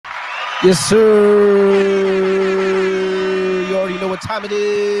Yes, sir. You already know what time it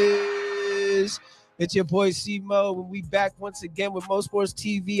is. It's your boy C-Mo, and we back once again with Mo Sports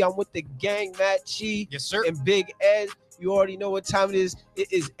TV. I'm with the gang, Matt Chi. Yes, sir. And Big Ed. You already know what time it is.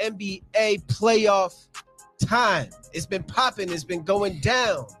 It is NBA playoff time. It's been popping. It's been going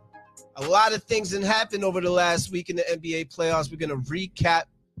down. A lot of things have happened over the last week in the NBA playoffs. We're going to recap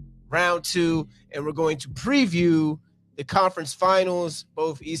round 2, and we're going to preview the conference finals,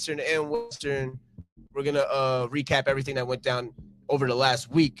 both Eastern and Western. We're going to recap everything that went down over the last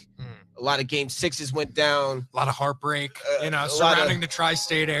week. A lot of game 6s went down. A lot of heartbreak, surrounding the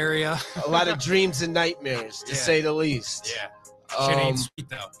tri-state area. A lot of dreams and nightmares, to say the least. Yeah. Shit ain't sweet,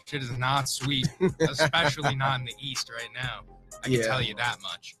 though. Shit is not sweet, especially not in the East right now. I can tell you that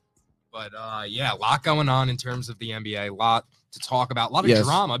much. But, a lot going on in terms of the NBA. A lot to talk about. A lot of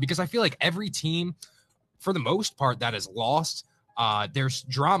drama, because I feel like every team, for the most part, that is lost. There's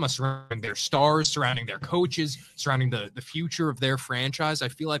drama surrounding their stars, surrounding their coaches, surrounding the future of their franchise. I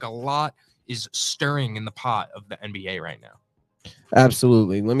feel like a lot is stirring in the pot of the NBA right now.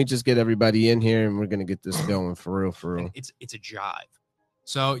 Absolutely. Let me just get everybody in here, and we're going to get this going for real. And it's a jive.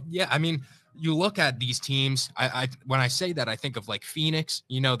 So, yeah, I mean, you look at these teams. I when I say that, I think of like Phoenix.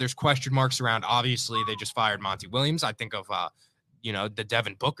 There's question marks around. Obviously, they just fired Monty Williams. I think of the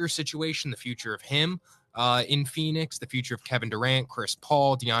Devin Booker situation, the future of him in Phoenix, the future of Kevin Durant, Chris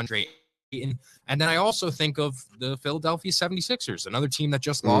Paul, DeAndre Ayton. And then I also think of the Philadelphia 76ers, another team that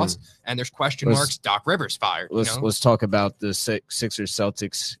just lost, and there's question marks. Doc Rivers fired. Let's talk about the Sixers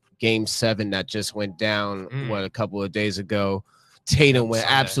Celtics game 7 that just went down a couple of days ago. Tatum went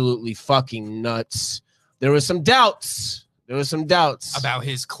absolutely fucking nuts. There was some doubts about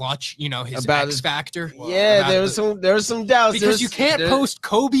his clutch, his X factor. Yeah, there was some doubts because you can't post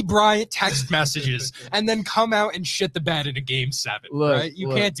Kobe Bryant text messages and then come out and shit the bed in a game 7. Right? You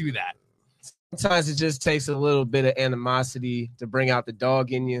can't do that. Sometimes it just takes a little bit of animosity to bring out the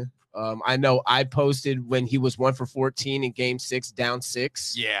dog in you. I know I posted when he was 1 for 14 in game 6, down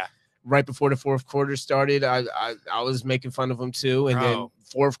 6. Yeah. Right before the fourth quarter started, I was making fun of him too. And then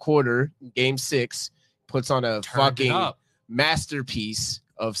fourth quarter, game 6, puts on a fucking masterpiece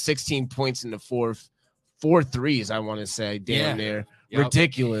of 16 points in the fourth. 4 threes, I want to say, near. Yep.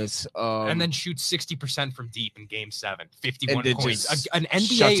 Ridiculous. And then shoots 60% from deep in game 7, 51 points. An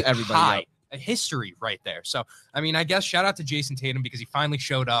NBA high, a history right there. So, I mean, I guess shout out to Jason Tatum because he finally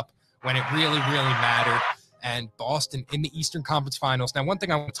showed up when it really, really mattered. And Boston in the Eastern Conference Finals. Now, one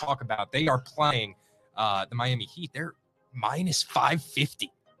thing I want to talk about, they are playing the Miami Heat. They're minus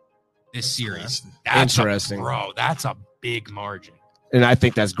 550 this series. That's interesting. That's a big margin. And I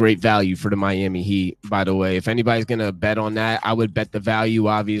think that's great value for the Miami Heat, by the way. If anybody's going to bet on that, I would bet the value.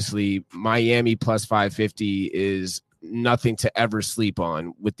 Obviously, Miami plus 550 is nothing to ever sleep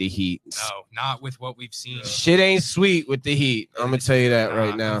on with the Heat. No, not with what we've seen. Shit ain't sweet with the Heat. I'm going to tell you that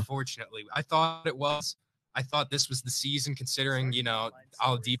right now. Unfortunately, I thought it was. I thought this was the season, considering,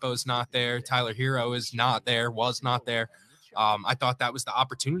 Oladipo's not there. Tyler Hero is not there, was not there. I thought that was the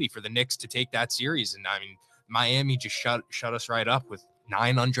opportunity for the Knicks to take that series. And, I mean, Miami just shut us right up with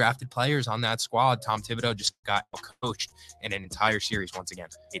 9 undrafted players on that squad. Tom Thibodeau just got coached in an entire series once again.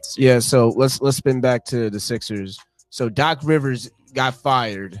 Yeah, so let's spin back to the Sixers. So Doc Rivers got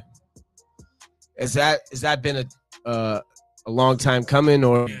fired. Has that been a long time coming,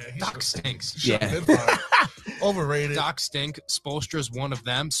 or Doc stinks? Yeah. Overrated. Doc stink. Spoelstra is one of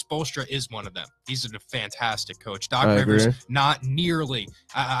them. Spoelstra is one of them. He's a fantastic coach. Doc Rivers, not nearly.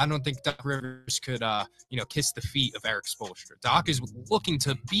 I don't think Doc Rivers could, kiss the feet of Eric Spoelstra. Doc is looking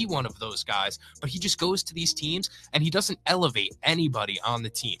to be one of those guys, but he just goes to these teams and he doesn't elevate anybody on the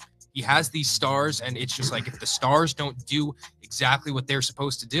team. He has these stars, and it's just like if the stars don't do exactly what they're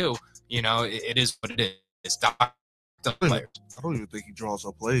supposed to do, it is what it is. Doc. I don't even think he draws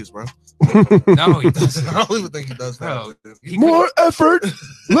up plays, bro. No, he doesn't. I don't even think he does that. More effort,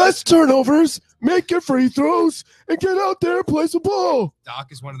 less turnovers, make your free throws, and get out there and play some ball. Doc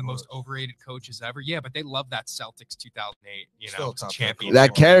is one of the most overrated coaches ever. Yeah, but they love that Celtics 2008, championship.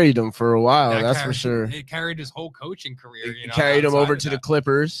 That carried him for a while, that's for sure. It carried his whole coaching career. It carried him over to the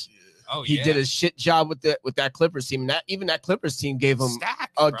Clippers. Oh, he did a shit job with that Clippers team. That Clippers team gave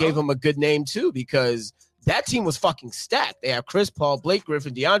him a good name too, because that team was fucking stacked. They have Chris Paul, Blake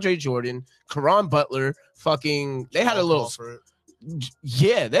Griffin, DeAndre Jordan, Caron Butler. They had a little.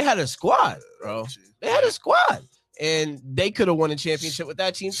 Yeah, they had a squad, bro. They had a squad. and they could have won a championship with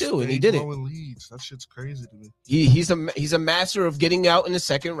that team too, and he didn't. Leads. That shit's crazy to me. He's a master of getting out in the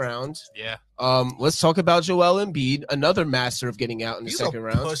second round. Yeah. Let's talk about Joel Embiid, another master of getting out in the second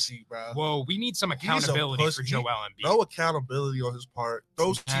round. Pussy, bro. Whoa, we need some accountability for Joel Embiid. No accountability on his part.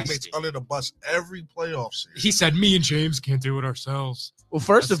 Those teammates under the bus every playoff series. He said, "Me and James can't do it ourselves." Well,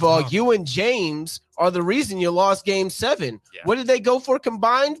 first of all, you and James are the reason you lost Game 7. Yeah. What did they go for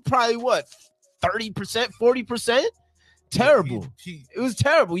combined? Probably what, 30%, 40%? Terrible. It was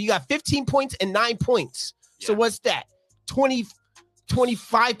terrible. You got 15 points and 9 points. Yeah. So what's that?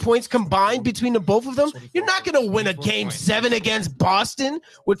 25 points combined between the both of them? You're not going to win a Game 7 against Boston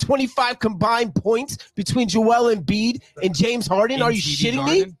with 25 combined points between Joel Embiid and James Harden. Are you shitting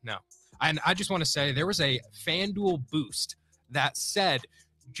me? No. And I just want to say there was a FanDuel boost that said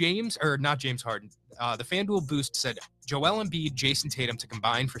not James Harden. The FanDuel boost said Joel Embiid, Jason Tatum to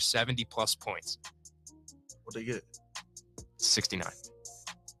combine for 70-plus points. What they get? 69.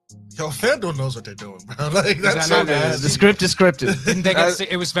 Yo, FanDuel knows what they're doing, bro. Like, that's so bad. The script is scripted. Didn't they get,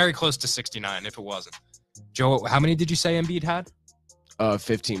 it was very close to 69 if it wasn't. Joe, how many did you say Embiid had?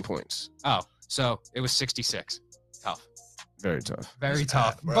 15 points. Oh, so it was 66. Tough. Very tough. Very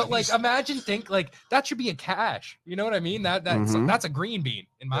tough. But like, imagine, that should be a cash. You know what I mean? That's a green bean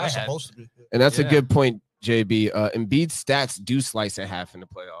in my head. Supposed to be. And that's a good point, JB. Embiid's stats do slice at half in the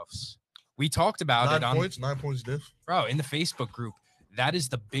playoffs. We talked about 9 points diff. Bro, in the Facebook group, that is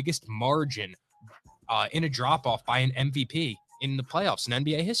the biggest margin in a drop-off by an MVP in the playoffs in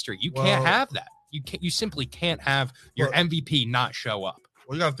NBA history. You can't have that. You simply can't have your MVP not show up.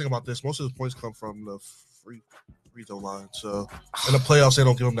 Well, you got to think about this. Most of the points come from the free throw line. So in the playoffs, they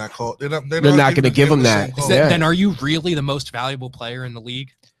don't give them that call. They're not going to give them that. Then are you really the most valuable player in the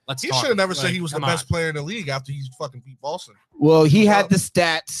league? He should have never said he was the best player in the league after he fucking beat Boston. Well, he had the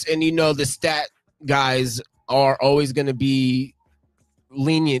stats, and the stat guys are always going to be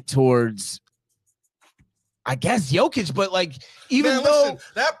lenient towards, I guess, Jokic, but listen,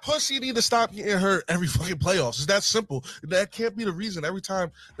 that pussy need to stop getting hurt every fucking playoffs. It's that simple. That can't be the reason every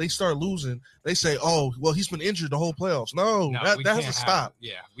time they start losing, they say, "Oh, well, he's been injured the whole playoffs." No, that has to stop.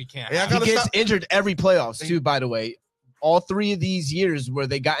 We can't. He gets injured every playoffs too. By the way, all 3 of these years where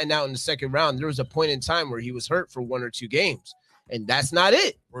they gotten out in the second round, there was a point in time where he was hurt for 1 or 2 games, and that's not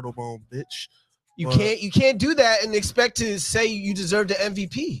it. Wordle bone, bitch. You can't do that and expect to say you deserve the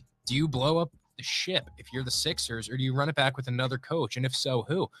MVP. Do you blow up the ship if you're the Sixers, or do you run it back with another coach? And if so,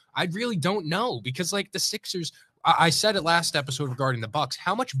 who? I really don't know, because the Sixers, I said it last episode regarding the Bucks,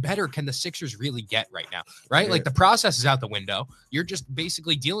 how much better can the Sixers really get right now, right? Yeah. The process is out the window. You're just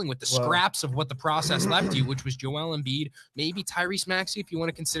basically dealing with the scraps of what the process left you, which was Joel Embiid, maybe Tyrese Maxey, if you want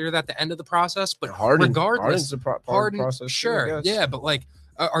to consider that the end of the process. But regardless, Harden, sure, yeah, but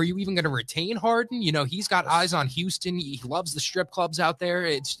are you even going to retain Harden? He's got eyes on Houston. He loves the strip clubs out there.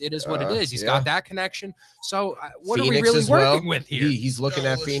 It is what it is. He's got that connection. So what Phoenix are we really working with here? He's looking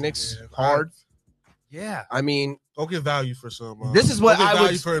at Phoenix hard. Yeah. I mean, go get value for some. This is what I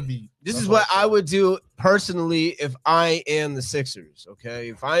would. This is what I would do personally if I am the Sixers. Okay,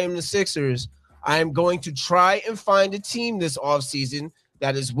 if I am the Sixers, I am going to try and find a team this offseason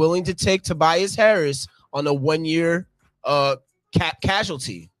that is willing to take Tobias Harris on a 1-year cap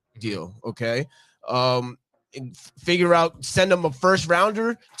casualty deal. Okay, figure out, send him a first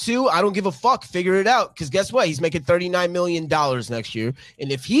rounder too. I don't give a fuck. Figure it out, because guess what? He's making $39 million next year,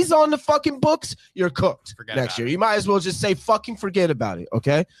 and if he's on the fucking books, you're cooked next year. You might as well just say fucking forget about it.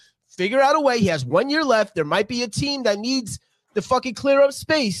 Okay, figure out a way. He has 1 year left. There might be a team that needs to fucking clear up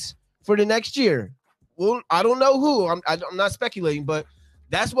space for the next year. Well, I don't know who. I'm not speculating, but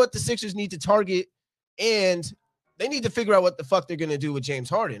that's what the Sixers need to target, and they need to figure out what the fuck they're going to do with James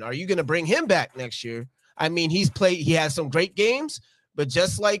Harden. Are you going to bring him back next year? I mean, he has some great games, but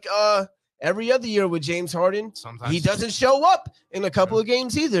just like every other year with James Harden, sometimes he doesn't show up in a couple of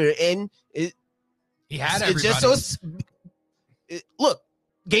games either. And look,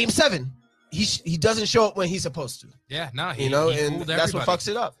 Game 7, he doesn't show up when he's supposed to. Yeah, no, and that's what fucks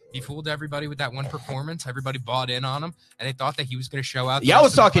it up. He fooled everybody with that one performance. Everybody bought in on him, and they thought that he was going to show out. Y'all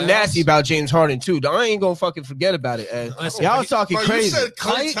was talking nasty about James Harden too. I ain't gonna fucking forget about it. Y'all was talking crazy.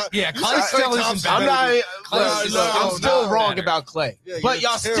 Clay still isn't better. I'm still wrong about Clay, but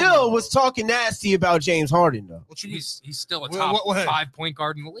y'all still was talking nasty about James Harden though. He's still a top 5 point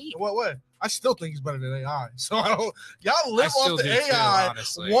guard in the league. What way? I still think he's better than AI. So y'all live off the AI.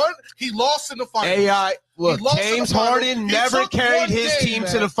 Honestly. He lost in the finals. AI. Look, James Harden never carried his team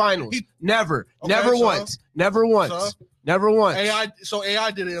to the finals. Never. Never once. AI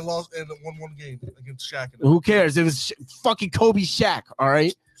did it and lost and won 1 game against Shaq. Who cares? It was fucking Kobe Shaq, all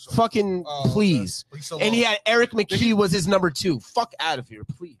right? Fucking please. And he had Eric McKee was his number 2. Fuck out of here,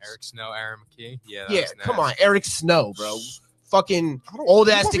 please. Eric Snow, Aaron McKee. Yeah, come on, Eric Snow, bro. Fucking old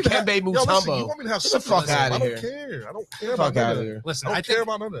ass Dikembe Mutombo. You want me to have Get the fuck out of here. I don't care. Fuck out of here. Listen, I don't care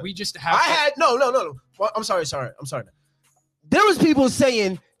about none of that. We just have. No. Well, I'm sorry. I'm sorry. There was people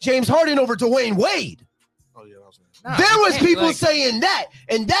saying James Harden over Dwayne Wade. Oh yeah, that was Nah, there was people saying that,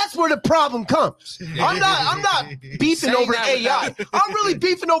 and that's where the problem comes. I'm not beefing over AI. I'm really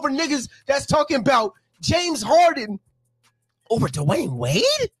beefing over niggas that's talking about James Harden over Dwayne Wade.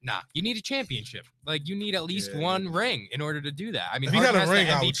 Nah, you need a championship. Like you need at least one ring in order to do that. I mean, if he Harden had a has ring,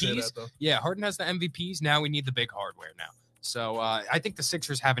 the I would say MVPs. that, though. Yeah, Harden has the MVPs. Now we need the big hardware now. So I think the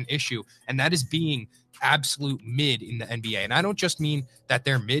Sixers have an issue, and that is being absolute mid in the NBA. And I don't just mean that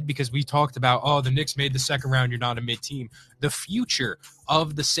they're mid because we talked about, oh, the Knicks made the second round. You're not a mid team. The future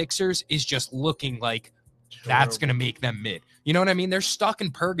of the Sixers is just looking like that's going to make them mid. You know what I mean? They're stuck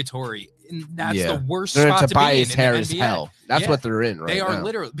in purgatory. And that's the worst they're spot to be in Harris the NBA. hell. That's what they're in right now. They are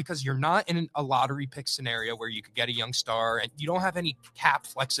literally, because you're not in a lottery pick scenario where you could get a young star, and you don't have any cap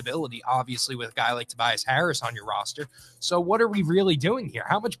flexibility, obviously, with a guy like Tobias Harris on your roster. So what are we really doing here?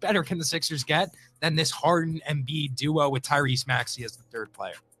 How much better can the Sixers get than this Harden-Embiid duo with Tyrese Maxey as the third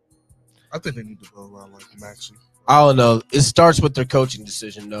player? I think they need to go around like Maxey. I don't know. It starts with their coaching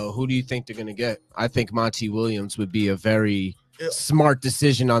decision, though. Who do you think they're going to get? I think Monty Williams would be a very smart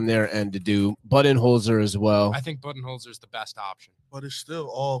decision on their end to do. Budenholzer as well. I think Budenholzer is the best option. But it still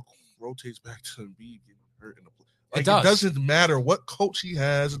all rotates back to Embiid getting hurt in the play. Like, it does. It doesn't matter what coach he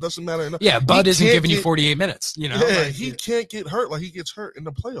has. It doesn't matter. Yeah, Bud isn't giving you 48 minutes. You know, yeah, he can't get hurt like he gets hurt in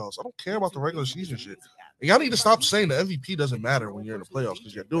the playoffs. I don't care about the regular season shit. And y'all need to stop saying the MVP doesn't matter when you're in the playoffs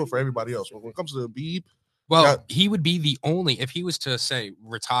because you do it for everybody else. But when it comes to Embiid, well, he would be the only, if he was to say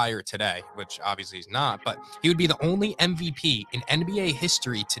retire today, which obviously he's not, but he would be the only MVP in NBA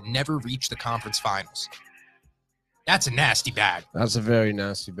history to never reach the conference finals. That's a nasty bag. That's a very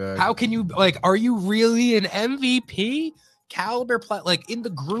nasty bag. How can you, like, are you really an MVP caliber play? Like, in the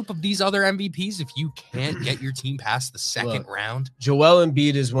group of these other MVPs, if you can't get your team past the second round? Joel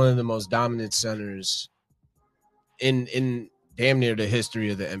Embiid is one of the most dominant centers in damn near the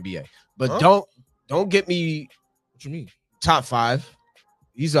history of the NBA. But don't get me. What you mean? Top 5.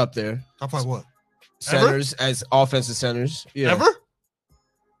 He's up there. Top 5 what? Centers as offensive centers. Yeah. Ever?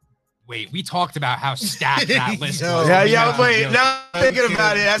 Wait, we talked about how stacked that list was. Yeah. Wait, now I'm thinking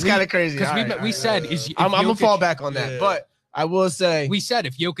about it. That's kind of crazy. Because we said, I'm going to fall back on that. But I will say. We said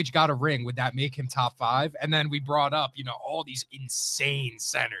if Jokic got a ring, would that make him top 5? And then we brought up, all these insane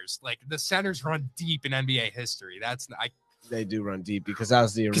centers. Like, the centers run deep in NBA history. They do run deep because that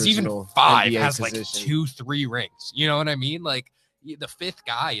was the original. Because even 5 NBA has position. like 2-3 rings. You know what I mean? Like the 5th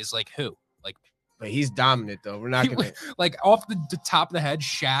guy is like who? Like, but he's dominant though. We're not gonna like off the top of the head.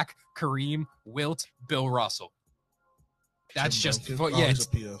 Shaq, Kareem, Wilt, Bill Russell. That's just he's it's a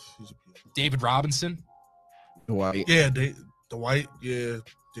PF. He's a PF. David Robinson. Dwight. Yeah, Dwight. Yeah,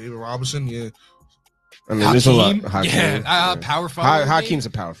 David Robinson. Yeah. I mean, there's a lot. Power forward. Hakeem's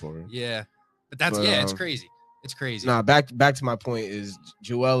a power forward. Yeah, but that's it's crazy. It's crazy. Nah, back to my point is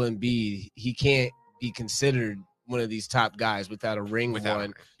Joel Embiid, he can't be considered one of these top guys without a ring.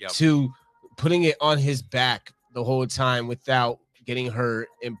 One. Yep. 2, putting it on his back the whole time without getting hurt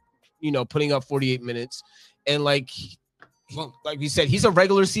and putting up 48 minutes. And like we said, he's a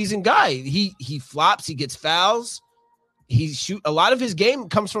regular season guy. He flops, he gets fouls. A lot of his game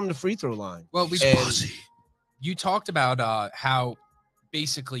comes from the free throw line. Well, you talked about how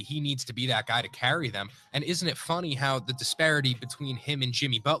basically he needs to be that guy to carry them. And isn't it funny how the disparity between him and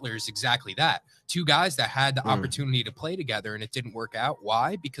Jimmy Butler is exactly that? 2 guys that had the opportunity to play together and it didn't work out.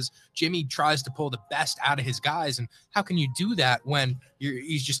 Why? Because Jimmy tries to pull the best out of his guys. And how can you do that when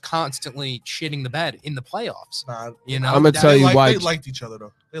he's just constantly shitting the bed in the playoffs? I'm going to tell you why. They liked each other,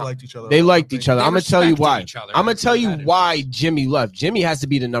 though. They liked each other. I'm going to tell you why. I'm going to tell you why Jimmy left. Jimmy has to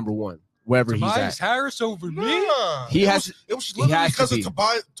be the number 1. Wherever he's at. Tobias Harris over me. It was literally because of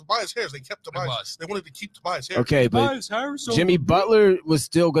Tobias Harris. They kept Tobias. They wanted to keep Tobias Harris. Okay, but Jimmy Butler was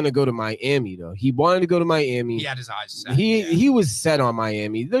still going to go to Miami, though. He wanted to go to Miami. He had his eyes set. He was set on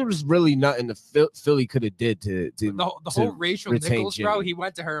Miami. There was really nothing the Philly could have did to the whole Rachel Nichols, Jimmy. bro. He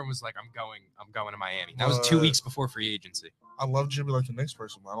went to her and was like, "I'm going to Miami." That was 2 weeks before free agency. I love Jimmy like the next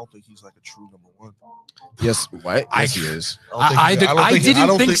person, but I don't think he's like a true number 1. Yes, what? Yes, he is. I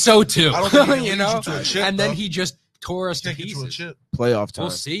didn't think so too. I don't think and then he just tore us to pieces. Playoff time.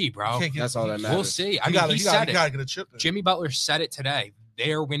 We'll see, bro. That's all that matters. We'll see. I mean, he said it. Get a chip. Jimmy Butler said it today.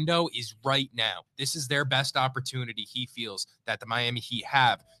 Their window is right now. This is their best opportunity. He feels that the Miami Heat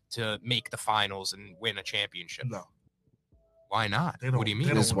have to make the finals and win a championship. No. Why not? What do you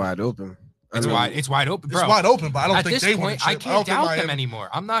mean? It's wide open. It's wide open, bro. It's wide open, but I don't At think this they point, I can't doubt them anymore.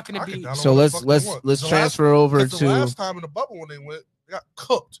 I'm not going to be. So let's transfer over to the last time in the bubble when they went, they got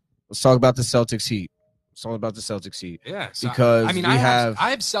cooked. Let's talk about the Celtics Heat. It's all about the Celtics Heat. Yeah, so, because I mean, I have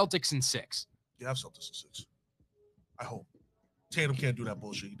Celtics in 6. You have Celtics in 6. I hope Tatum can't do that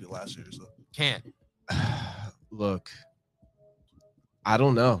bullshit he did last year. So. Can't. Look, I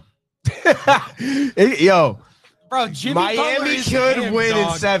don't know. Yo. Bro, Jimmy Miami could win in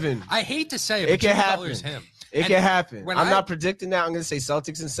 7. I hate to say it, but Jimmy can happen. Butler's him. It can happen. I'm not predicting that. I'm going to say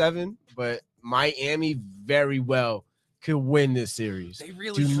Celtics in 7, but Miami very well could win this series. They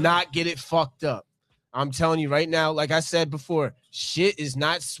really do not get it fucked up. I'm telling you right now, like I said before, shit is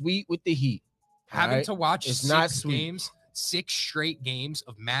not sweet with the Heat. Having to watch 6 straight games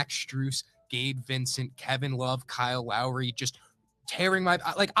of Max Strus, Gabe Vincent, Kevin Love, Kyle Lowry, just tearing my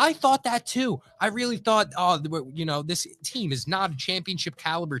I thought that too. I really thought, this team is not a championship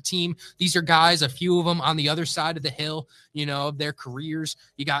caliber team. These are guys, a few of them on the other side of the hill, of their careers.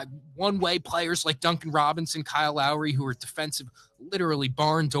 You got one-way players like Duncan Robinson, Kyle Lowry, who are defensive, literally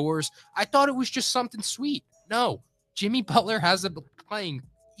barn doors. I thought it was just something sweet. No, Jimmy Butler has them playing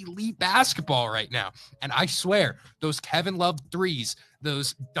elite basketball right now. And I swear, those Kevin Love threes,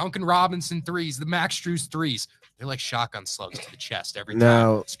 those Duncan Robinson threes, the Max Strus threes, they're like shotgun slugs to the chest every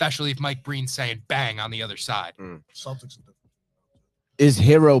time, especially if Mike Breen's saying bang on the other side. Celtics. Is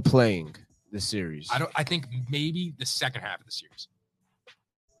Hero playing the series? I think maybe the second half of the series.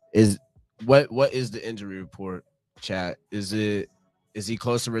 Is what is the injury report, chat? Is he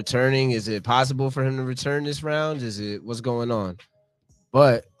close to returning? Is it possible for him to return this round? What's going on?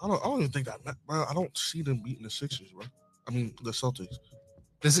 But I don't even think that. I don't see them beating the Sixers, bro. I mean the Celtics.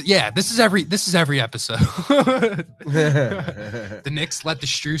 This is every episode. The Knicks let the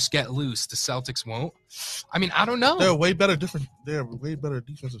Strus get loose. The Celtics won't. I mean, I don't know. They're a way better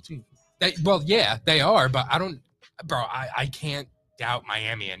defensive team. They are, but I can't doubt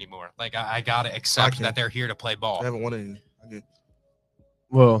Miami anymore. Like I gotta accept that they're here to play ball. They haven't won anything.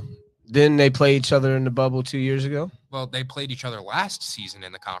 Well, didn't they play each other in the bubble 2 years ago? Well, they played each other last season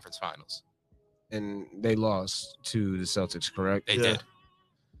in the conference finals. And they lost to the Celtics, correct? They did.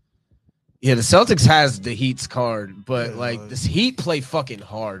 Yeah, the Celtics has the Heat's card, but this Heat play fucking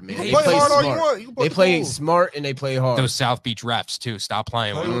hard, man. They play smart. They play smart and they play hard. Those South Beach refs too. Stop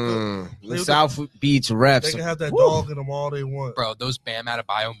playing with them. The South Beach refs. They can have that dog in them all they want, bro. Those Bam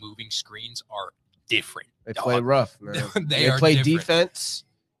Adebayo moving screens are different. They play rough, man. they play defense.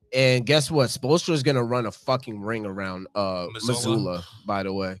 And guess what? Spoelstra is gonna run a fucking ring around Missoula, by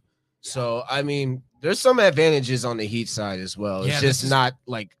the way. So I mean, there's some advantages on the Heat side as well. It's just not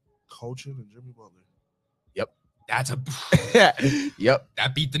like coaching and Jimmy Butler. Yep. Yep.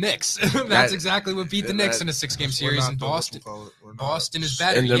 That beat the Knicks. That's exactly what beat the Knicks in a 6-game series in Boston. Boston is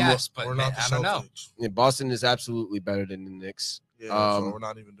better, but I don't know. Yeah, Boston is absolutely better than the Knicks. Yeah, so we're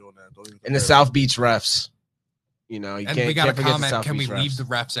not even doing that. And the South Beach refs. You can't. We got a comment. Can we leave the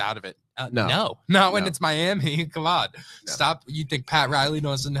refs out of it? No, not when it's Miami. Come on, stop. You think Pat Riley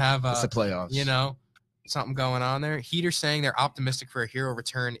doesn't have? It's the playoffs. Something going on there. Heater saying they're optimistic for a Hero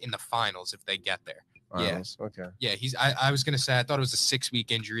return in the finals if they get there. Finals. Yeah. Okay. Yeah, I was gonna say I thought it was a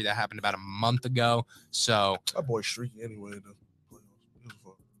 6-week injury that happened about a month ago. So that boy's streaky anyway.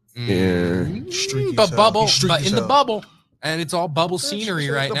 Streaky. But in the bubble, and it's all bubble scenery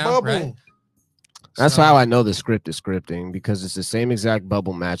right now, right? That's how I know the script is scripting, because it's the same exact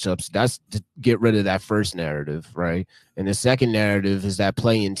bubble matchups. That's to get rid of that first narrative, right? And the second narrative is that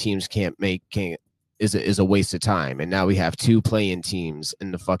play-in teams is a waste of time. And now we have 2 play-in teams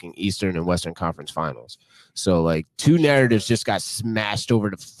in the fucking Eastern and Western Conference Finals. So 2 narratives just got smashed over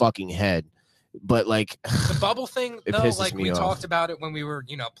the fucking head. But the bubble thing, though, we talked about it when we were,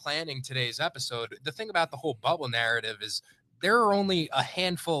 planning today's episode. The thing about the whole bubble narrative is there are only a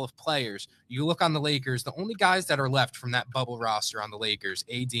handful of players. You look on the Lakers, the only guys that are left from that bubble roster on the Lakers,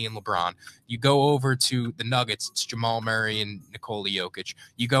 AD and LeBron. You go over to the Nuggets, it's Jamal Murray and Nikola Jokic.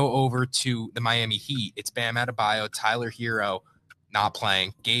 You go over to the Miami Heat, it's Bam Adebayo, Tyler Hero, not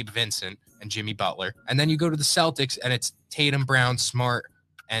playing, Gabe Vincent, and Jimmy Butler. And then you go to the Celtics, and it's Tatum, Brown, Smart,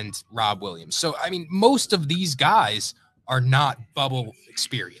 and Rob Williams. So, I mean, most of these guys are not bubble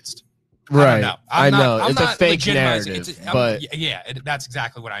experienced. Right. I know. It's a fake narrative. That's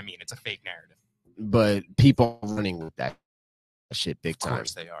exactly what I mean. It's a fake narrative. But people are running with that shit big time. Of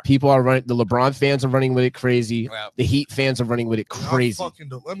course they are. People are running. The LeBron fans are running with it crazy. Well, the Heat fans are running with it crazy.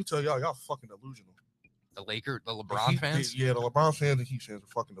 Let me tell y'all fucking delusional. The LeBron fans? Yeah, the LeBron fans and Heat fans are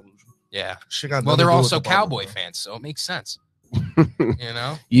fucking delusional. Yeah. They're also Cowboy fans, so it makes sense.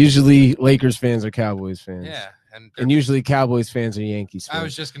 Usually Lakers fans are Cowboys fans. Yeah. And usually Cowboys fans are Yankees fans. I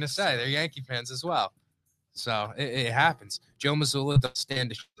was just going to say, they're Yankee fans as well. So it happens. Joe Mazzulla does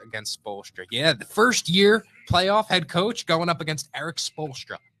stand against Spoelstra. Yeah, the first year playoff head coach going up against Eric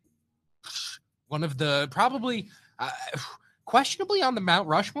Spoelstra. One of the probably questionably on the Mount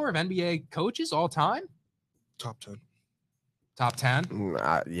Rushmore of NBA coaches all time. Top 10. Top 10?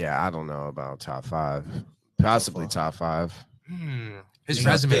 Yeah, I don't know about top 5. Possibly top 5. His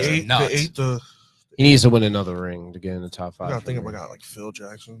resume is nuts. He needs to win another ring to get in the top 5. I think about like Phil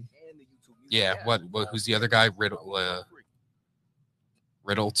Jackson. Yeah, who's the other guy? Riddles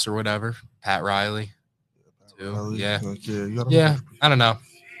or whatever. Pat Riley. Too. Yeah. I don't know.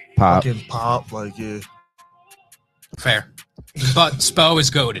 Pop, Fair. But Spo is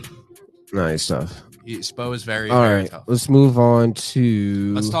goated. Nice stuff. Spo is very, all very right, tough. Let's move on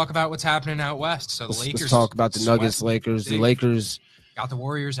to. Let's talk about what's happening out west. So the Lakers. Let's talk about the Nuggets, Lakers. The Lakers got the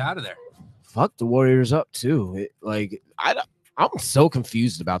Warriors out of there. Fuck the Warriors up too. I'm so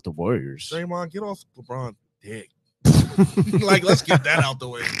confused about the Warriors. Draymond, get off LeBron dick. Like, let's get that out the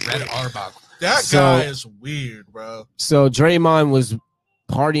way. Red Auerbach. That guy is weird, bro. So Draymond was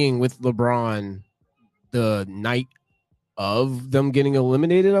partying with LeBron the night of them getting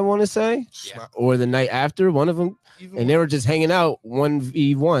eliminated, I want to say, or the night after, one of them, and they were just hanging out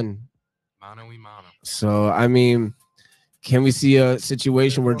 1v1. Mano y mano. So, I mean, can we see a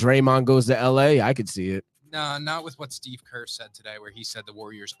situation where Draymond goes to LA? I could see it. No, not with what Steve Kerr said today, where he said the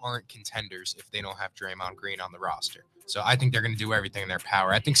Warriors aren't contenders if they don't have Draymond Green on the roster. So I think they're going to do everything in their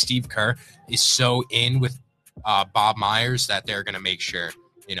power. I think Steve Kerr is so in with Bob Myers that they're going to make sure,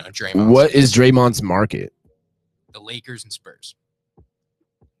 Draymond. What is Draymond's market? The Lakers and Spurs.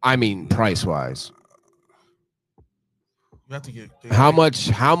 I mean, price-wise. You have to get how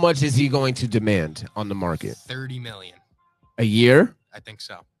much is he going to demand on the market? $30 million a year. I think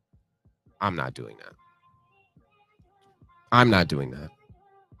so. I'm not doing that.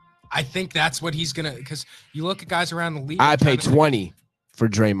 I think that's what he's gonna, because you look at guys around the league. I pay 20 for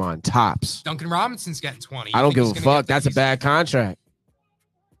Draymond tops. Duncan Robinson's getting 20. I don't give a fuck. That's a bad contract.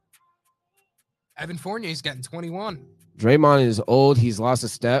 Evan Fournier's getting 21. Draymond is old. He's lost a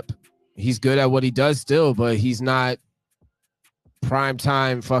step. He's good at what he does still, but he's not prime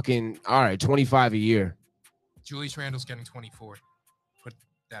time fucking, all right, 25 a year. Julius Randle's getting 24. Put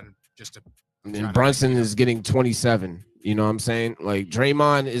that in just a. And Brunson is getting 27. You know what I'm saying? Like,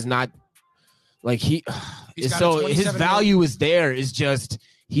 Draymond is not like his value is there. It's just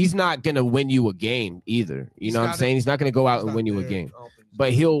he's not gonna win you a game either. You know what I'm saying? He's not gonna go out and win you a game.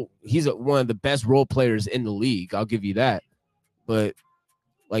 But he's one of the best role players in the league. I'll give you that. But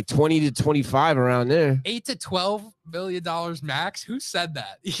like 20 to 25 around there. $8 to $12 million max. Who said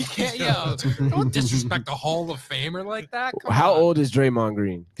that? You can't, don't disrespect a Hall of Famer like that. How old is Draymond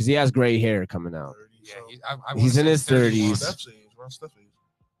Green? Because he has gray hair coming out. Yeah, he's in his 30s.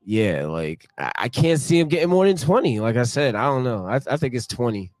 Yeah, like I can't see him getting more than 20. Like I said, I don't know. I think it's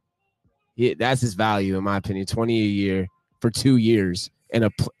 20. Yeah, that's his value in my opinion. 20 a year for 2 years and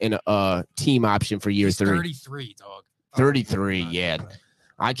a team option for year 3. 33, dog. 33, yeah.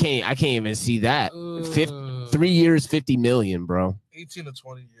 I can't even see that. 3 years, 50 million, bro. 18 to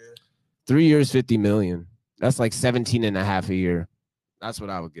 20 years. 3 years, 50 million. That's like 17 and a half a year. That's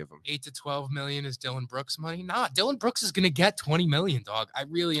what I would give him. 8 to 12 million is Dylan Brooks money. Nah, Dylan Brooks is gonna get 20 million, dog. I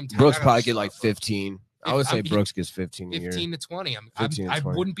really am. Brooks probably get like 15. I would say Brooks gets 15 a year. 15 to 20. I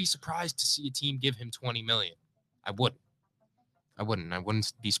wouldn't be surprised to see a team give him 20 million. I wouldn't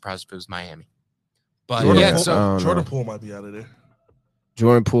be surprised if it was Miami. But Jordan Poole might be out of there.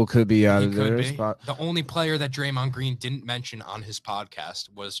 Jordan Poole could be out of there. The only player that Draymond Green didn't mention on his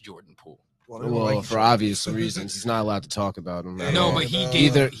podcast was Jordan Poole. Well, for obvious reasons, he's not allowed to talk about him. No, but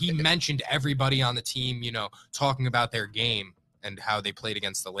he mentioned everybody on the team, talking about their game and how they played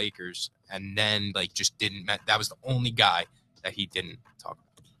against the Lakers, and then just didn't. That was the only guy that he didn't talk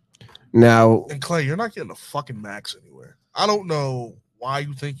about. Now, and Clay, you're not getting a fucking max anywhere. I don't know why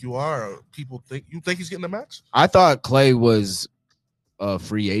you think you are. Or people think he's getting a max. I thought Clay was a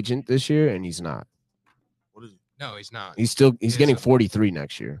free agent this year, and he's not. What is he? No, he's not. He's getting 43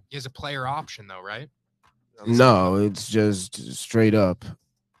 next year. He has a player option though, right? No, it's just straight up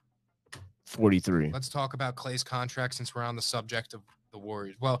 43. Let's talk about Clay's contract since we're on the subject of the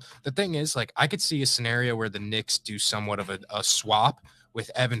Warriors. Well, the thing is, I could see a scenario where the Knicks do somewhat of a swap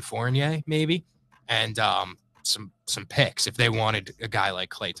with Evan Fournier, maybe, and some picks if they wanted a guy like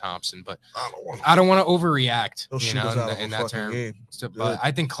Klay Thompson, but I don't want to overreact, in that term. But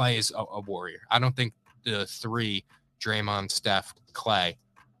I think Klay is a warrior. I don't think the 3, Draymond, Steph, Klay,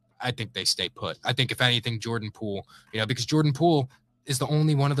 I think they stay put. I think if anything, Jordan Poole, because Jordan Poole is the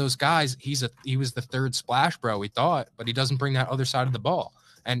only one of those guys. He was the third splash bro, we thought, but he doesn't bring that other side of the ball.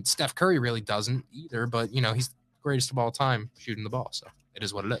 And Steph Curry really doesn't either, but he's the greatest of all time shooting the ball. So it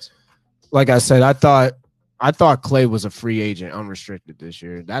is what it is. Like I said, I thought Clay was a free agent, unrestricted this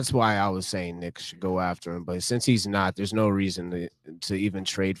year. That's why I was saying Knicks should go after him. But since he's not, there's no reason to even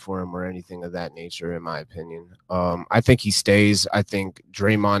trade for him or anything of that nature, in my opinion. I think he stays. I think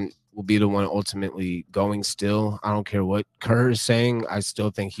Draymond will be the one ultimately going still. I don't care what Kerr is saying. I still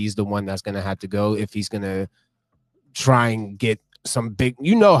think he's the one that's going to have to go if he's going to try and get some big.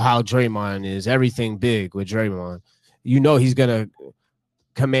 You know how Draymond is. Everything big with Draymond. He's going to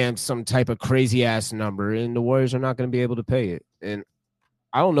command some type of crazy ass number, and the Warriors are not going to be able to pay it. And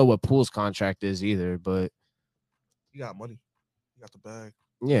I don't know what Poole's contract is either, but he got money. He got the bag.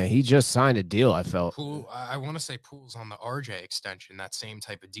 Yeah, he just signed a deal, I felt. Poole, I want to say Poole's on the RJ extension, that same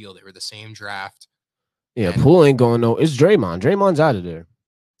type of deal. They were the same draft. Yeah, Poole ain't going no. It's Draymond. Draymond's out of there.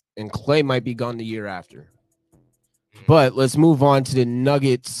 And Clay might be gone the year after. But let's move on to the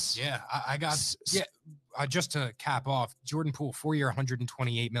Nuggets. Yeah, I got just to cap off, Jordan Poole, 4-year,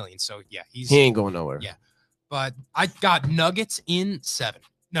 $128 million. So yeah, he ain't going nowhere. Yeah, but I got Nuggets in 7.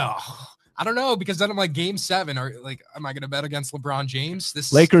 No, I don't know, because then I'm like Game 7. Or like, am I going to bet against LeBron James?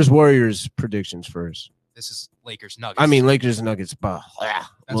 This Lakers Warriors predictions first. This is Lakers Nuggets. I mean Lakers Nuggets. That's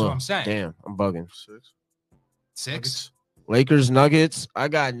what I'm saying. Damn, I'm bugging. 6. Lakers Nuggets. I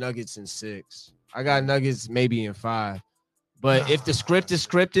got Nuggets in 6. I got Nuggets maybe in 5. But if the script is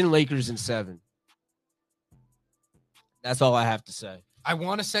scripting, Lakers in 7. That's all I have to say. I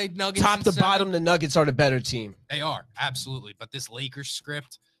want to say Nuggets. Top to bottom, the Nuggets are the better team. They are, absolutely. But this Lakers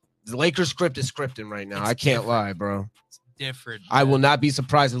script. The Lakers script is scripting right now. I can't lie, bro. It's different. I will not be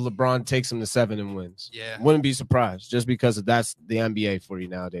surprised if LeBron takes them to 7 and wins. Yeah. Wouldn't be surprised just because that's the NBA for you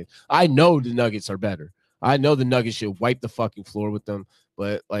nowadays. I know the Nuggets are better. I know the Nuggets should wipe the fucking floor with them.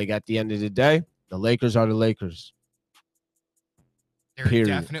 But, like, at the end of the day, the Lakers are the Lakers. They're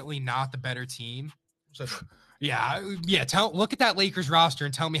definitely not the better team. Yeah. Look at that Lakers roster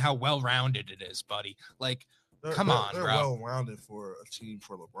and tell me how well-rounded it is, buddy. Like, come on, they're bro. Well-rounded for a team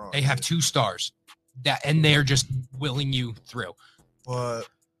for LeBron. They have 2 stars, and they're just willing you through. But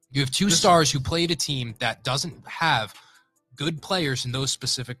you have 2 stars who played a team that doesn't have good players in those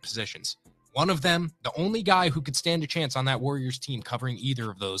specific positions. One of them, the only guy who could stand a chance on that Warriors team covering either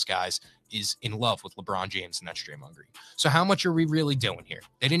of those guys, is in love with LeBron James, and that's Draymond Green. So how much are we really doing here?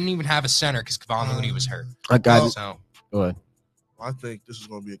 They didn't even have a center because Kevon Looney was hurt. I got it. So go ahead. I think this is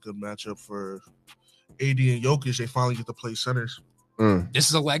going to be a good matchup for AD and Jokic. They finally get to play centers. This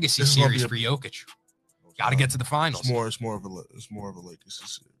is a legacy series for Jokic. Got to get to the finals. It's more of a legacy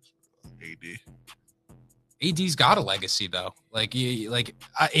series. AD's got a legacy though.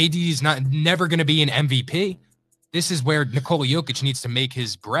 AD's never going to be an MVP. This is where Nikola Jokic needs to make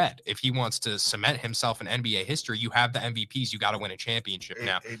his bread. If he wants to cement himself in NBA history, you have the MVPs. You got to win a championship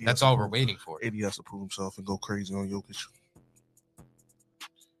now. That's all we're waiting for. AD has to prove himself and go crazy on Jokic.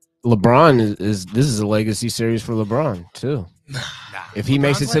 LeBron this is a legacy series for LeBron too. If he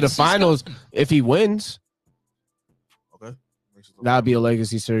makes it to the finals, if he wins, okay, that'll be a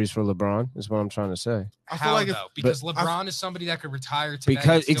legacy series for LeBron. Is what I'm trying to say. How though? Because LeBron is somebody that could retire today.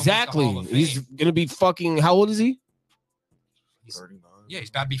 Because exactly, he's gonna be fucking. How old is he? He's 39. Yeah, he's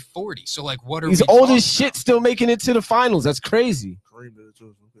about to be 40. So like, what are he's old as shit, still making it to the finals? That's crazy.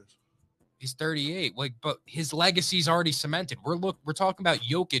 He's 38. Like, but his legacy's already cemented. We're talking about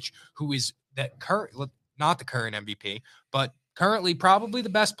Jokic, who is not the current MVP, but currently probably the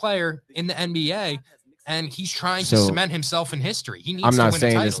best player in the NBA. And he's trying to cement himself in history. He needs. I'm not to win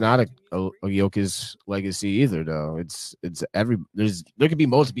saying a it's not a Jokic's legacy either, though. There could be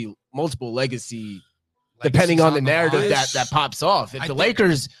multiple legacy depending on the narrative that pops off. If the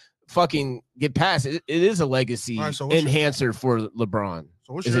Lakers fucking get past it, it is a legacy enhancer for LeBron.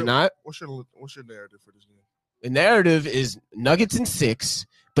 So is it not? What's your narrative for this game? The narrative is Nuggets in 6,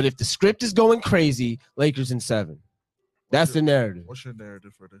 but if the script is going crazy, Lakers in 7. That's the narrative. What's your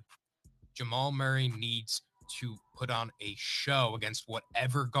narrative for this? Jamal Murray needs to put on a show against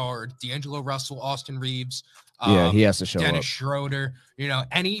whatever guard, D'Angelo Russell, Austin Reeves. He has to show Dennis up. Schroeder,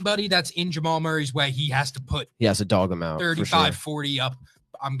 anybody that's in Jamal Murray's way, he has to put. He has to dog him out. 35, 40 up.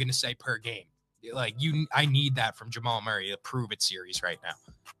 I'm going to say per game. I need that from Jamal Murray to prove it series right now,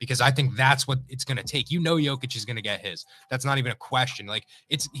 because I think that's what it's going to take. Jokic is going to get his. That's not even a question.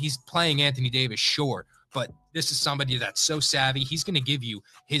 He's playing Anthony Davis, sure, but this is somebody that's so savvy. He's going to give you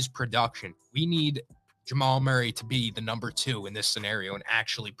his production. We need Jamal Murray to be the number 2 in this scenario and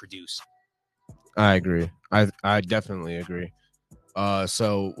actually produce. I agree. I definitely agree.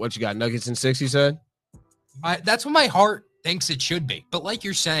 So what you got? Nuggets in 6, you said? That's what my heart thinks it should be. But like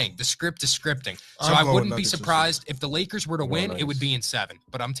you're saying, the script is scripting. So I wouldn't be surprised if the Lakers were to win, it would be in 7.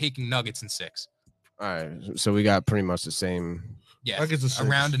 But I'm taking Nuggets in 6. All right. So we got pretty much the same. Yeah,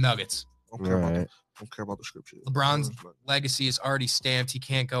 around the Nuggets. Don't care about the scripture. LeBron's legacy is already stamped. He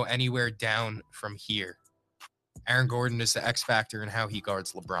can't go anywhere down from here. Aaron Gordon is the X factor in how he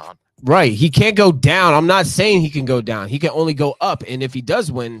guards LeBron. Right. He can't go down. I'm not saying he can go down. He can only go up. And if he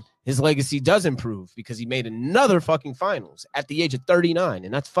does win, his legacy does improve because he made another fucking finals at the age of 39.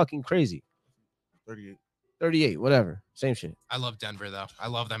 And that's fucking crazy. 38, whatever. Same shit. I love Denver, though. I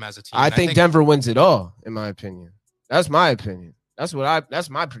love them as a team. I think Denver wins it all, in my opinion. That's my opinion. That's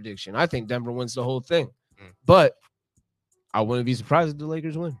my prediction. I think Denver wins the whole thing. But I wouldn't be surprised if the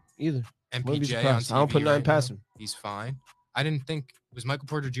Lakers win either. MPJ on TV, I don't put nothing past him. He's fine. I didn't think was Michael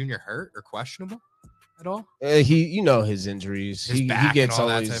Porter Jr. hurt or questionable at all. His injuries. He gets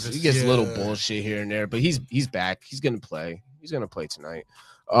little Yeah. bullshit here and there, but he's back. He's gonna play. He's gonna play tonight.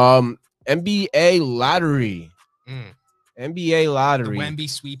 NBA lottery. NBA lottery. The Wemby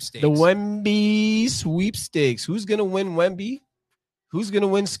sweepstakes. The Wemby sweepstakes. Who's gonna win Wemby? Who's gonna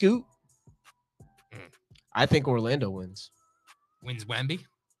win Scoot? I think Orlando wins. Wins Wemby?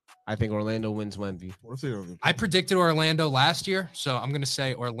 I think Orlando wins Wemby. I predicted Orlando last year, so I'm going to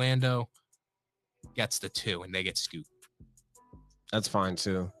say Orlando gets the 2 and they get Scoot. That's fine,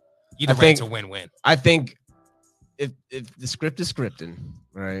 too. Either way, it's a win-win. I think if the script is scripting,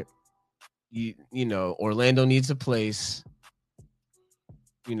 right, Orlando needs a place,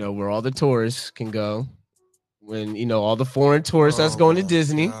 where all the tourists can go. When, all the foreign tourists that's going to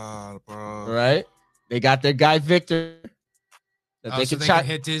Disney, right? They got their guy, Victor. They can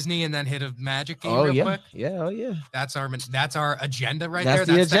hit Disney and then hit a Magic game real quick? Yeah. That's our agenda right there.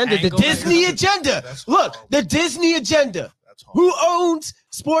 That's the agenda. The Disney agenda. Look, the Disney agenda. Who owns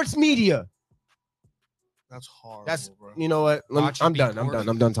sports media? That's hard. Bro. You know what? I'm done.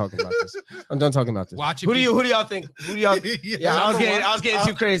 I'm done talking about this. I'm done talking about this. Who do y'all think? I was getting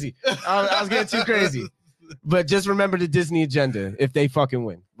too crazy. I was getting too crazy. But just remember the Disney agenda if they fucking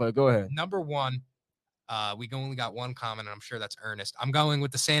win. But go ahead. Number 1. We only got one comment, and I'm sure that's Ernest. I'm going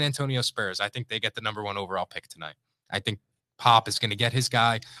with the San Antonio Spurs. I think they get the number 1 overall pick tonight. I think Pop is going to get his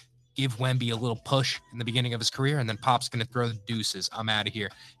guy, give Wemby a little push in the beginning of his career, and then Pop's going to throw the deuces. I'm out of here.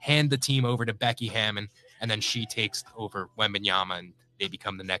 Hand the team over to Becky Hammon, and then she takes over Wembanyama, and they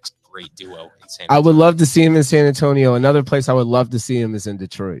become the next great duo in San Antonio. I would love to see him in San Antonio. Another place I would love to see him is in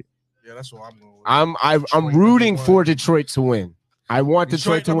Detroit. Yeah, that's what I'm going with. I'm rooting for Detroit to win. I want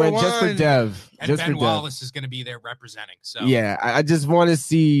Detroit to win just for Dev. And just Ben for Wallace Dev. is going to be there representing. So yeah, I just want to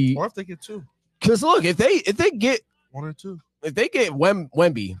see. Or if they get 2. Because look, if they get 1 or 2, if they get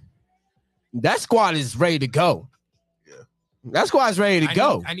Wemby, that squad is ready to go. Yeah, that squad's ready to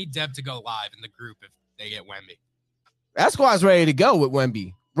go. I need Dev to go live in the group if they get Wemby. That squad's ready to go with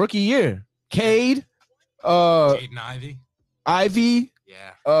Wemby. Rookie year, Cade, Jaden Ivy,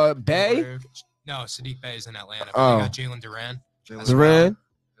 yeah, Bay. No, Sadiq Bey is in Atlanta. Oh. They got Jalen Duran. Duran.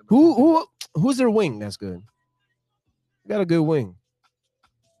 Who's their wing? That's good. Got a good wing.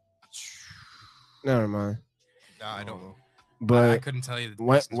 Never mind. No, I don't know. But I couldn't tell you.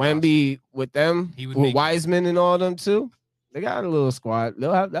 Wemby with them, with Wiseman and all them too. They got a little squad.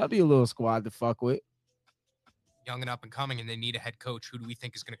 That'll be a little squad to fuck with. Young and up and coming, and they need a head coach. Who do we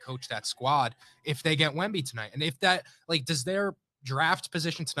think is going to coach that squad if they get Wemby tonight? And if that, does their draft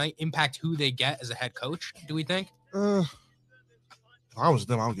position tonight impact who they get as a head coach? Do we think? If I was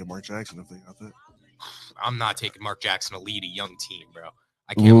them, I would get Mark Jackson if they got that. I'm not taking Mark Jackson to lead a young team, bro.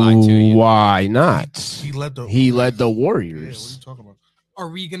 I can't lie to you. Why not? He led the Warriors. Yeah, what are you talking about? Are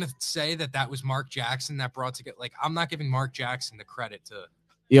we gonna say that was Mark Jackson that brought together? I'm not giving Mark Jackson the credit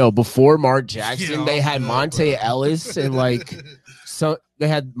to. Before Mark Jackson, they had Monte Ellis and they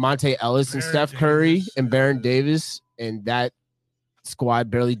had Monte Ellis and Steph Curry and Baron Davis, and that squad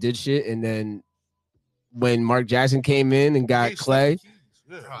barely did shit. And then when Mark Jackson came in and got Clay,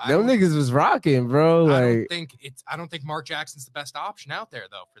 them niggas was rocking, bro. I don't think Mark Jackson's the best option out there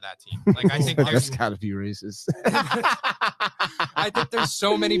though for that team. I think that's gotta be racist. I think there's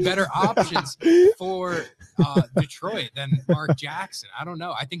so many better options for Detroit than Mark Jackson. I don't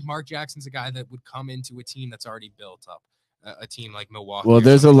know. I think Mark Jackson's a guy that would come into a team that's already built up. A team like Milwaukee. Well,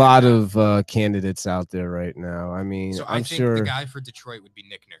 there's a lot of candidates out there right now. I mean, so I think the guy for Detroit would be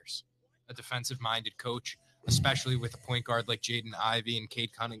Nick Nurse, a defensive-minded coach, especially with a point guard like Jaden Ivey and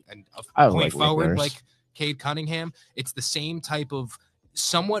Cade Cunningham, and a point forward like Cade Cunningham. It's the same type of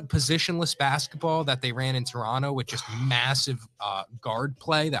somewhat positionless basketball that they ran in Toronto with just massive guard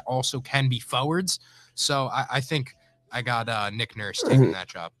play that also can be forwards. So I think I got Nick Nurse taking that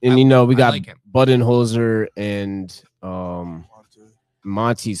job. And we got like Budenholzer and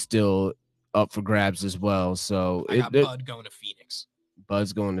Monty's still up for grabs as well. So I got Bud going to Phoenix.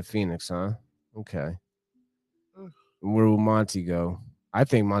 Bud's going to Phoenix, huh? Okay. Where will Monty go? I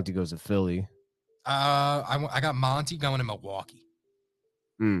think Monty goes to Philly. I got Monty going to Milwaukee.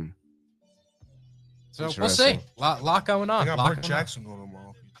 So we'll see. Lot going on. I got Mark Jackson going to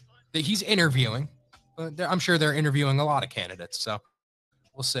Milwaukee. He's interviewing. I'm sure they're interviewing a lot of candidates. So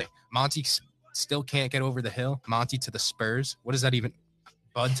we'll see. Monty still can't get over the hill. Monty to the Spurs. What is that even?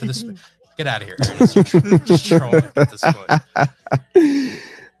 Bud to the Spurs. Get out of here. Just trolling at this point.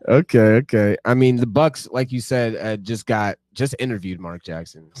 Okay. I mean, the Bucks, like you said, just interviewed Mark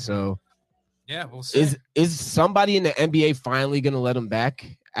Jackson. So yeah, we'll see. Is somebody in the NBA finally going to let him back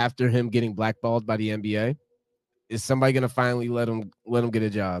after him getting blackballed by the NBA? Is somebody going to finally let him get a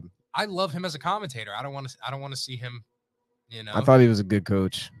job? I love him as a commentator. I don't want to see him. I thought he was a good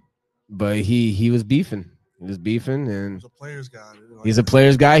coach, but he was beefing. He was beefing, and he's a player's guy. He's a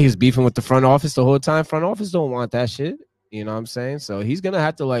player's guy. He was beefing with the front office the whole time. Front office don't want that shit. You know what I'm saying? So he's gonna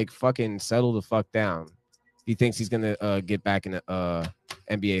have to fucking settle the fuck down. He thinks he's gonna get back in the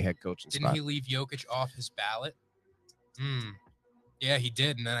NBA head coaching spot. Didn't he leave Jokic off his ballot? Yeah, he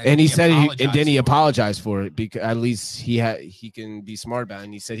did, and then he apologized for it because at least he can be smart about it.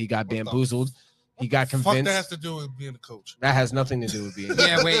 And he said he got bamboozled. He got convinced. Fuck that has to do with being a coach. That has nothing to do with being.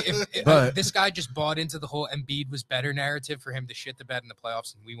 Yeah, wait. If this guy just bought into the whole Embiid was better narrative for him to shit the bed in the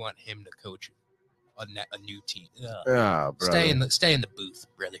playoffs, and we want him to coach a new team. Stay in the booth,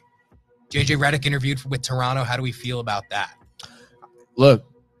 brother. JJ Redick interviewed with Toronto. How do we feel about that? Look,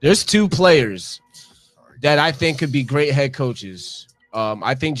 there's two players that I think could be great head coaches.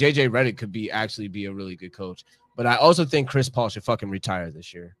 I think JJ Redick could actually be a really good coach, but I also think Chris Paul should fucking retire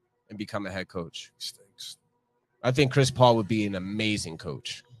this year and become a head coach. I think Chris Paul would be an amazing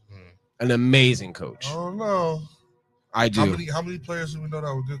coach. An amazing coach. I don't know. I do. How many players do we know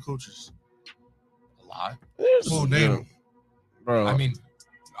that were good coaches? A lot. Name them. Bro. I mean,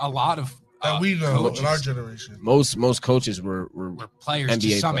 a lot of that we know coaches. In our generation. Most coaches were players NBA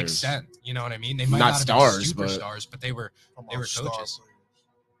to some extent. You know what I mean? They might not have stars, been superstars, but they were coaches.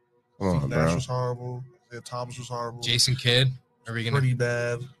 Steve Nash was horrible. Thomas was horrible. Jason Kidd. Are we gonna pretty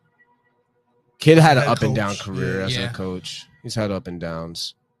bad? Kid had an up and down career as a coach. He's had up and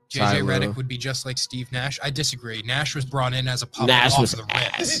downs. JJ Redick would be just like Steve Nash. I disagree. Nash was brought in as a puppet off the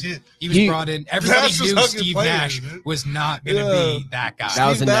rips. He was brought in. Everybody knew Steve Nash was not going to be that guy. That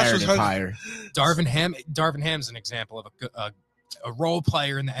was a narrative hire. Darvin Ham's an example of a role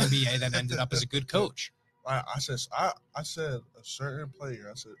player in the NBA that ended up as a good coach. I said a certain player.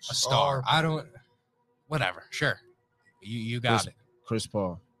 I said a star. I don't. Whatever. Sure. You got it. Chris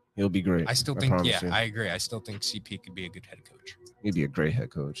Paul. He'll be great. I still think. Yeah, I agree. I still think CP could be a good head coach. He'd be a great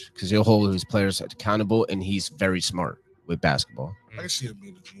head coach because he'll hold his players accountable, and he's very smart with basketball. I can see him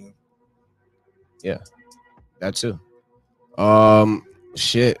being a GM. Yeah, that too.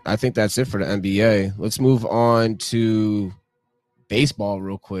 Shit, I think that's it for the NBA. Let's move on to baseball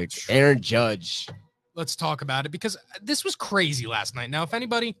real quick. Aaron Judge. Let's talk about it because this was crazy last night. Now, if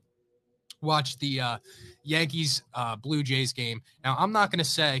anybody watched the Yankees Blue Jays game, now I'm not going to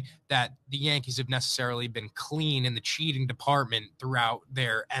say that the Yankees have necessarily been clean in the cheating department throughout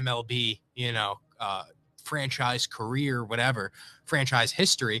their MLB, franchise career, whatever, franchise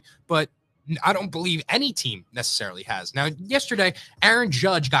history, but I don't believe any team necessarily has. Now, yesterday, Aaron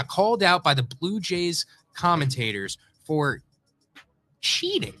Judge got called out by the Blue Jays commentators for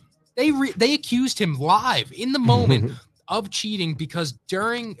cheating. They accused him live in the moment of cheating because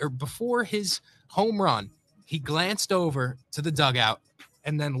before his home run, he glanced over to the dugout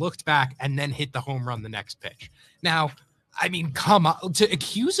and then looked back and then hit the home run the next pitch. Now, I mean, come on, to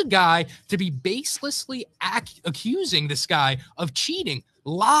accuse a guy, to be baselessly accusing this guy of cheating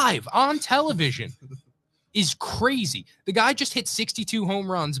live on television is crazy. The guy just hit 62 home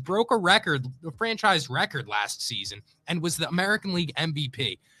runs, broke a franchise record last season, and was the American League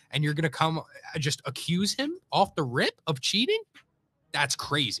MVP. And you're going to come just accuse him off the rip of cheating? That's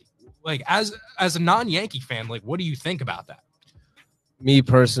crazy. Like, as a non-Yankee fan, like, what do you think about that? Me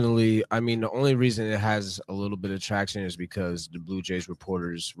personally, I mean, the only reason it has a little bit of traction is because the Blue Jays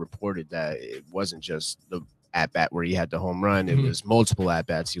reporters reported that it wasn't just the at-bat where he had the home run. It was multiple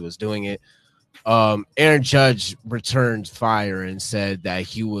at-bats he was doing it. Aaron Judge returned fire and said that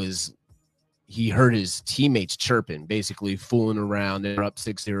he heard his teammates chirping, basically fooling around. They were up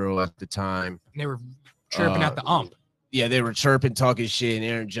 6-0 at the time. They were chirping at the ump. Yeah, they were chirping, talking shit, and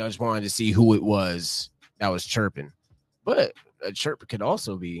Aaron Judge wanted to see who it was that was chirping. But a chirp could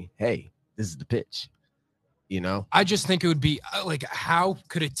also be, hey, this is the pitch. You know, I just think it would be like, how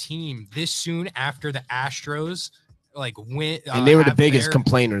could a team this soon after the Astros like win? And they were the biggest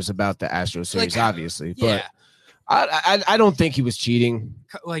complainers about the Astros series, like, obviously. Yeah. But I don't think he was cheating.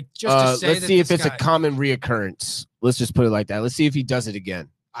 Like, just to say let's see if it's a common reoccurrence. Let's just put it like that. Let's see if he does it again.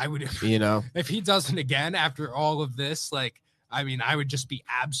 I would, you know, if he does it again after all of this, like, I mean, I would just be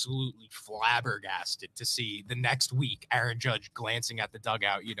absolutely flabbergasted to see the next week Aaron Judge glancing at the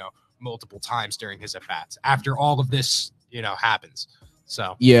dugout, you know, multiple times during his at-bats after all of this, you know, happens.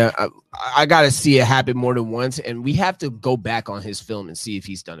 So yeah, I got to see it happen more than once, and we have to go back on his film and see if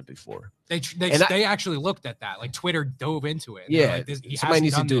he's done it before. They actually looked at that. Like, Twitter dove into it. Yeah, like, somebody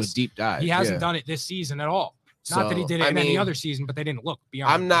needs to do a deep dive. He hasn't done it this season at all. Not that he did it in any other season, but they didn't look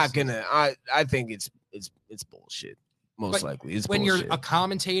beyond. I'm not gonna. I think it's bullshit. Most likely, it's when bullshit. You're a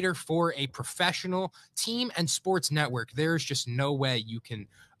commentator for a professional team and sports network, there's just no way you can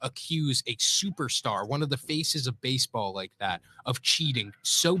accuse a superstar, one of the faces of baseball like that, of cheating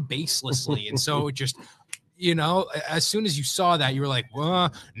so baselessly. And so just, you know, as soon as you saw that, you were like,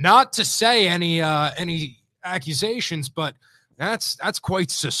 well, not to say any accusations, but that's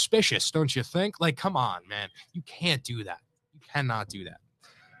quite suspicious, don't you think? Like, come on, man. You can't do that. You cannot do that.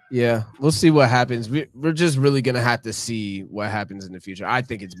 Yeah, we'll see what happens. We're just really going to have to see what happens in the future. I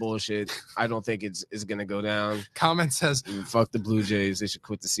think it's bullshit. I don't think it's going to go down. Comment says, fuck the Blue Jays. They should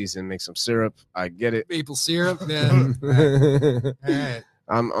quit the season and make some syrup. I get it. Maple syrup? Yeah. All right.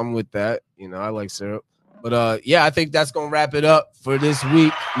 I'm with that. You know, I like syrup. But, yeah, I think that's going to wrap it up for this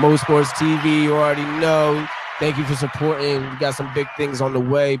week. Mo Sports TV, you already know. Thank you for supporting. We got some big things on the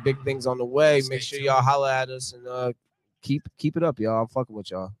way. Make sure y'all holler at us and keep it up, y'all. I'm fucking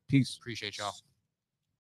with y'all. Peace. Appreciate y'all.